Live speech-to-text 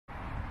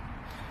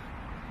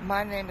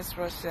My name is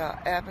Rochell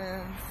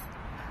Evans.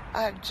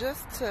 I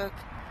just took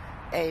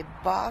a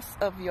Boss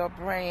of Your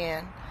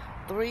Brand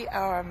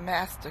 3-hour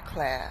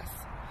masterclass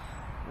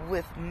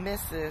with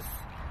Mrs.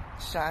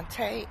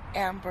 Chante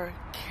Amber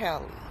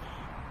Kelly.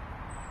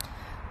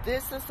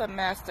 This is a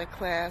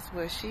masterclass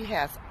where she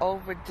has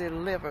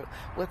over-delivered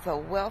with a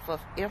wealth of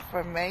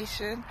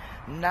information,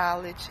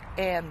 knowledge,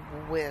 and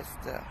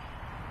wisdom.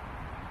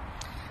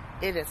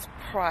 It is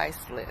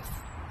priceless.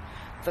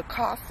 The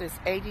cost is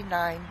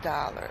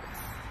 $89.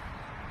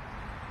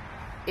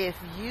 If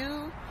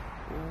you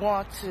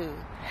want to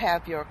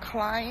have your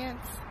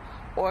clients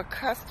or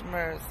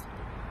customers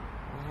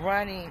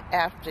running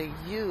after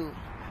you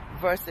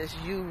versus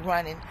you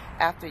running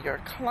after your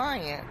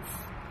clients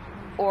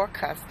or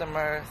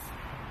customers,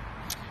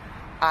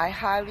 I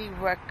highly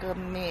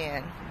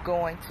recommend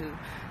going to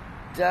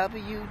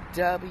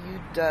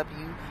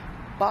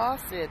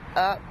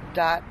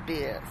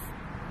www.bossitup.biz.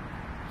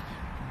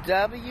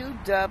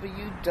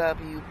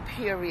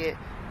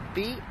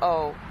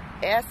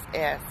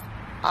 www.bossitup.biz.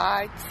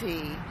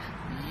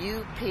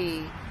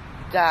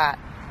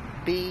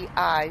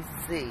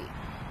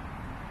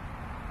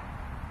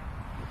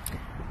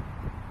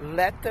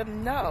 Let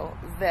them know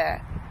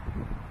that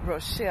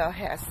Rochelle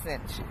has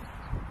sent you.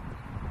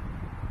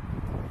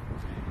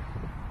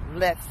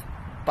 Let's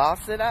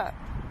boss it up.